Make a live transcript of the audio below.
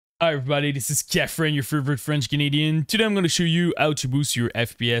Hi everybody, this is Kefren, your favorite French Canadian. Today I'm going to show you how to boost your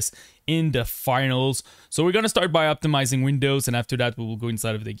FPS in the finals. So we're going to start by optimizing Windows, and after that we will go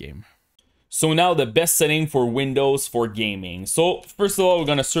inside of the game. So now the best setting for Windows for gaming. So first of all, we're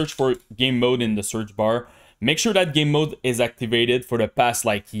going to search for game mode in the search bar. Make sure that game mode is activated for the past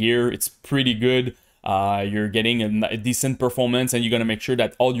year. It's pretty good. You're getting a decent performance, and you're going to make sure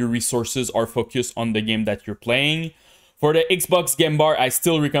that all your resources are focused on the game that you're playing. For the Xbox game bar, I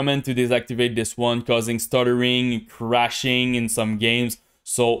still recommend to deactivate this one, causing stuttering, crashing in some games.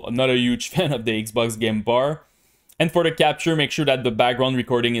 So I'm not a huge fan of the Xbox game bar. And for the capture, make sure that the background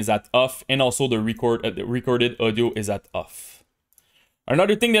recording is at off, and also the recorded audio is at off.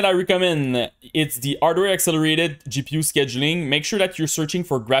 Another thing that I recommend, it's the hardware accelerated GPU scheduling. Make sure that you're searching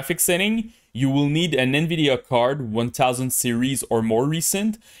for graphics setting. You will need an NVIDIA card, 1000 series or more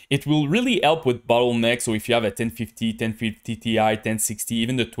recent. It will really help with bottlenecks. So if you have a 1050, 1050 Ti, 1060,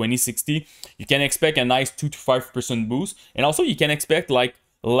 even the 2060, you can expect a nice 2 to 5% boost. And also you can expect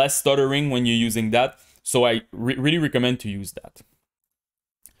less stuttering when you're using that. So I really recommend to use that.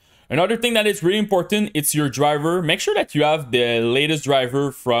 Another thing that is really important, it's your driver. Make sure that you have the latest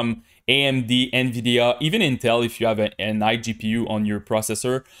driver from AMD, NVIDIA, even Intel if you have an iGPU on your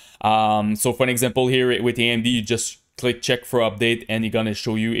processor. So for an example here with AMD, you just click check for update and it's gonna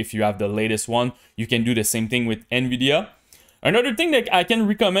show you if you have the latest one. You can do the same thing with NVIDIA. Another thing that I can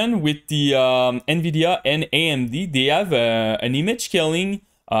recommend with the NVIDIA and AMD, they have an image scaling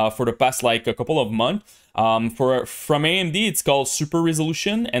for the past a couple of months. From AMD, it's called Super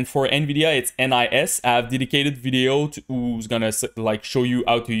Resolution, and for NVIDIA, it's NIS. I have dedicated video who's gonna show you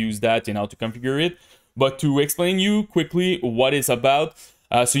how to use that and how to configure it. But to explain you quickly what it's about,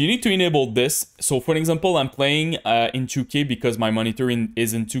 so you need to enable this. So for example, I'm playing in 2K because my monitor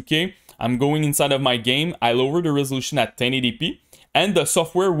is in 2K. I'm going inside of my game. I lower the resolution at 1080p, and the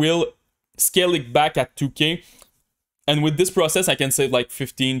software will scale it back at 2K. And with this process, I can save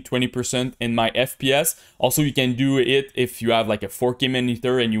 15-20% in my FPS. Also, you can do it if you have a 4K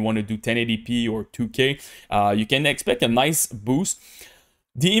monitor and you want to do 1080p or 2K. You can expect a nice boost.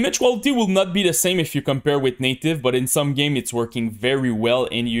 The image quality will not be the same if you compare with native, but in some game it's working very well,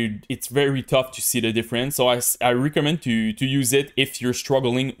 and it's very tough to see the difference. So I recommend to use it if you're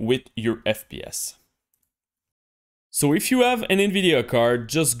struggling with your FPS. So if you have an NVIDIA card,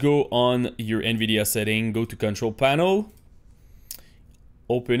 just go on your NVIDIA setting, go to Control Panel,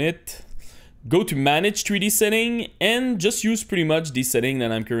 open it, go to Manage 3D Setting, and just use pretty much the setting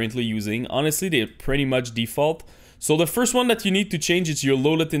that I'm currently using. Honestly, they're pretty much default. So the first one that you need to change is your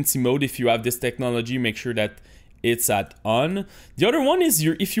low latency mode. If you have this technology, make sure that it's at on. The other one is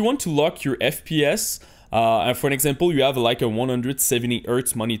if you want to lock your FPS. For an example, you have a 170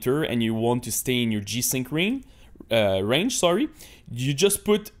 Hz monitor and you want to stay in your G-Sync range, you just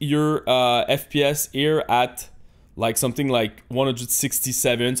put your FPS here at something like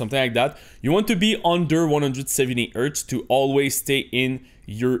 167, something like that. You want to be under 170 Hz to always stay in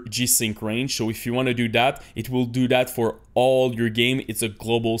your G-Sync range. So if you want to do that, it will do that for all your game. It's a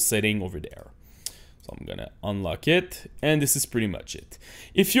global setting over there. So I'm gonna unlock it, and this is pretty much it.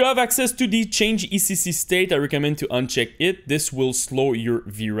 If you have access to the change ECC state, I recommend to uncheck it. This will slow your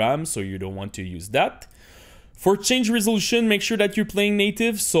VRAM, so you don't want to use that. For change resolution, make sure that you're playing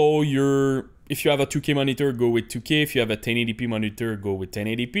native. So if you have a 2K monitor, go with 2K. If you have a 1080p monitor, go with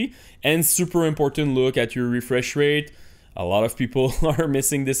 1080p. And super important, look at your refresh rate. A lot of people are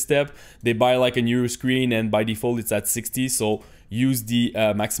missing this step. They buy a new screen and by default it's at 60. So use the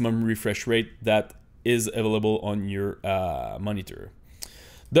maximum refresh rate that is available on your monitor.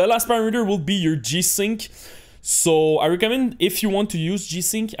 The last parameter will be your G-Sync. So I recommend, if you want to use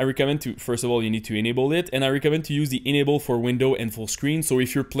G-Sync, I recommend to, first of all, you need to enable it, and I recommend to use the enable for window and full screen. So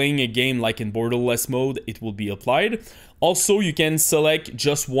if you're playing a game like in borderless mode, it will be applied. Also, you can select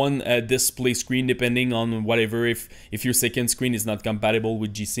just one display screen depending on whatever. If your second screen is not compatible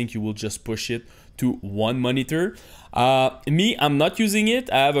with G-Sync, you will just push it to one monitor. Me, I'm not using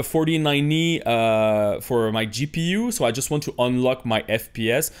it. I have a 4090 for my GPU, so I just want to unlock my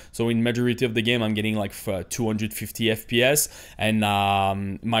FPS. So in majority of the game, I'm getting 250 FPS, and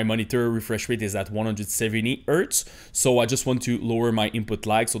my monitor refresh rate is at 170 Hz. So I just want to lower my input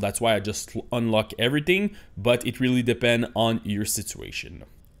lag, so that's why I just unlock everything, but it really depends on your situation.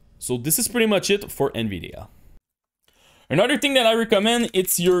 So this is pretty much it for NVIDIA. Another thing that I recommend,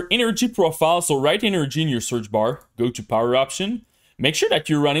 it's your energy profile. So write energy in your search bar, go to power option. Make sure that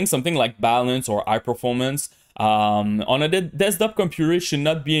you're running something like balance or high performance. On a desktop computer, it should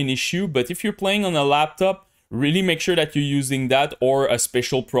not be an issue, but if you're playing on a laptop, really make sure that you're using that or a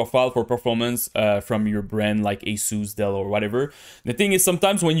special profile for performance from your brand like Asus, Dell, or whatever. The thing is,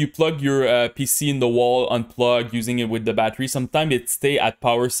 sometimes when you plug your PC in the wall, unplug, using it with the battery, sometimes it stay at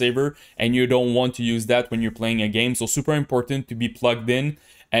power saver and you don't want to use that when you're playing a game. So super important to be plugged in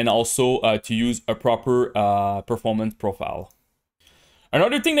and also to use a proper performance profile.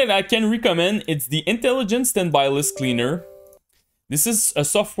 Another thing that I can recommend, it's the Intelligent Standby List Cleaner. This is a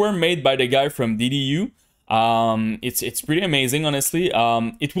software made by the guy from DDU. It's pretty amazing, honestly.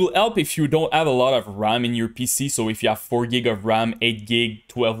 It will help if you don't have a lot of RAM in your PC. So if you have 4 gig of RAM, 8 gig,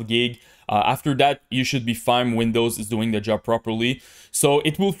 12 gig, after that, you should be fine. Windows is doing the job properly. So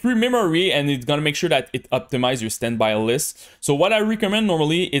it will free memory and it's gonna make sure that it optimizes your standby list. So what I recommend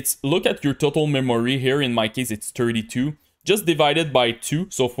normally, it's look at your total memory. Here in my case, it's 32. Just divide it by 2.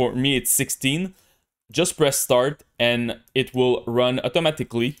 So for me, it's 16. Just press start and it will run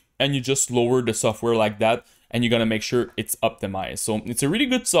automatically. And you just lower the software like that. And you're going to make sure it's optimized. So it's a really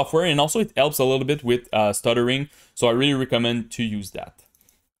good software. And also it helps a little bit with stuttering. So I really recommend to use that.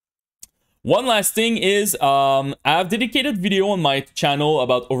 One last thing is I have dedicated video on my channel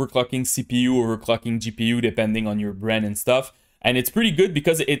about overclocking CPU, overclocking GPU, depending on your brand and stuff. And it's pretty good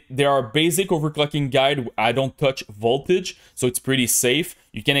because there are basic overclocking guide. I don't touch voltage, so it's pretty safe.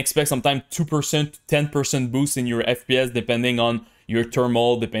 You can expect sometimes 2%, 10% boost in your FPS depending on your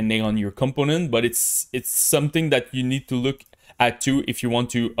thermal, depending on your component. But it's something that you need to look at too if you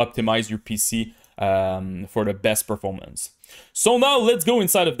want to optimize your PC for the best performance. So now let's go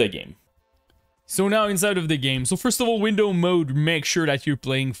inside of the game. So first of all, window mode, make sure that you're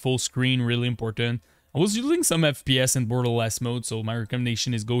playing full screen, really important. I was using some FPS in borderless mode, so my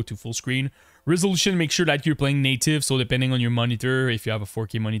recommendation is go to full screen. Resolution, make sure that you're playing native, so depending on your monitor, if you have a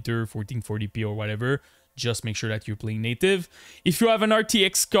 4K monitor, 1440p or whatever, just make sure that you're playing native. If you have an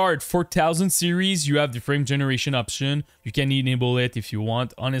RTX card 4000 series, you have the frame generation option. You can enable it if you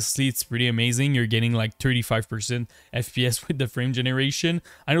want. Honestly, it's pretty amazing. You're getting like 35% FPS with the frame generation.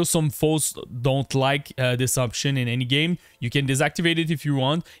 I know some folks don't like this option in any game. You can deactivate it if you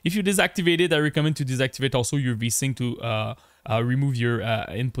want. If you deactivate it, I recommend to deactivate also your VSync to remove your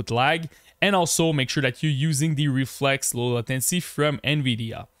input lag. And also make sure that you're using the reflex low latency from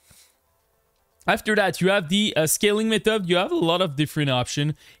NVIDIA. After that, you have the scaling method. You have a lot of different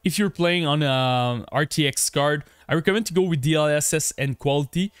options. If you're playing on a RTX card, I recommend to go with DLSS and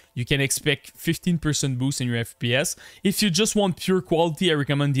quality. You can expect 15% boost in your FPS. If you just want pure quality, I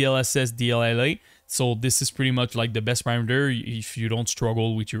recommend DLSS, DLLA. So this is pretty much like the best parameter if you don't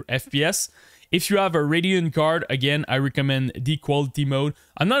struggle with your FPS. If you have a Radeon card, again, I recommend the quality mode.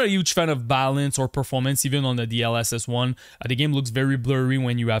 I'm not a huge fan of balance or performance, even on the DLSS one. The game looks very blurry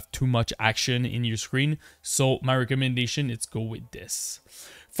when you have too much action in your screen. So my recommendation is go with this.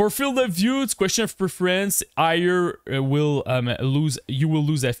 For field of view, it's question of preference. Higher you will lose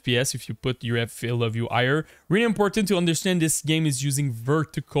FPS if you put your field of view higher. Really important to understand this game is using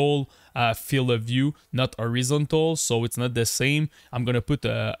vertical field of view, not horizontal, so it's not the same. I'm gonna put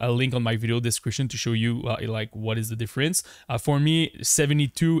a link on my video description to show you like what is the difference. For me,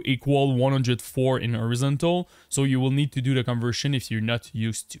 72 equal 104 in horizontal, so you will need to do the conversion if you're not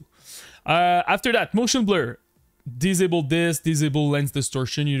used to. After that, motion blur. Disable this, disable lens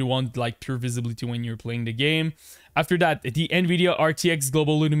distortion. You want like pure visibility when you're playing the game. After that, the NVIDIA RTX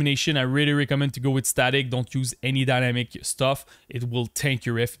global illumination, I really recommend to go with static. Don't use any dynamic stuff. It will tank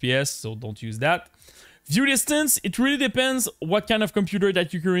your FPS, so don't use that. View distance, it really depends what kind of computer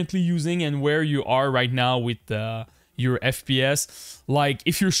that you're currently using and where you are right now with your FPS. Like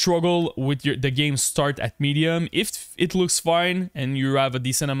if you struggle with the game, start at medium. If it looks fine and you have a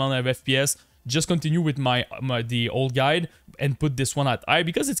decent amount of FPS, just continue with the old guide and put this one at high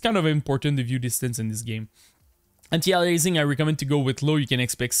because it's kind of important, the view distance in this game. Anti-aliasing, I recommend to go with low. You can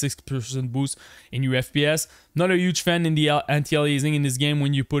expect 6% boost in your FPS. Not a huge fan in the anti-aliasing in this game.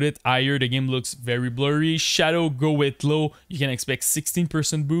 When you put it higher, the game looks very blurry. Shadow, go with low. You can expect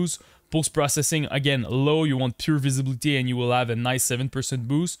 16% boost. Post processing, again, low. You want pure visibility and you will have a nice 7%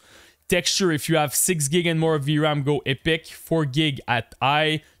 boost. Texture, if you have 6 gig and more of VRAM, go epic. 4 gig at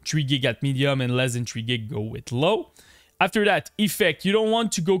high, 3 gig at medium, and less than 3 gig, go with low. After that, effect. You don't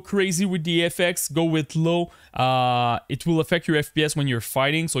want to go crazy with the effects, go with low. It will affect your FPS when you're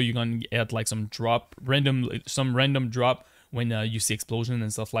fighting, so you're gonna get like some random drop when you see explosion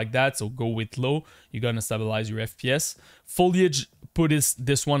and stuff like that. So go with low. You're gonna stabilize your FPS. Foliage, put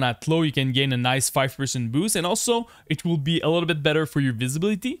this one at low. You can gain a nice 5% boost, and also it will be a little bit better for your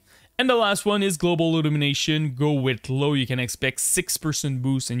visibility. And the last one is global illumination. Go with low. You can expect 6%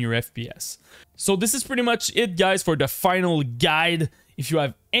 boost in your FPS. So this is pretty much it, guys, for the final guide. If you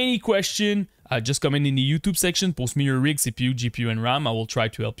have any question, just comment in the YouTube section, post me your rig, CPU, GPU, and RAM. I will try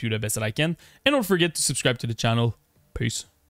to help you the best that I can. And don't forget to subscribe to the channel. Peace.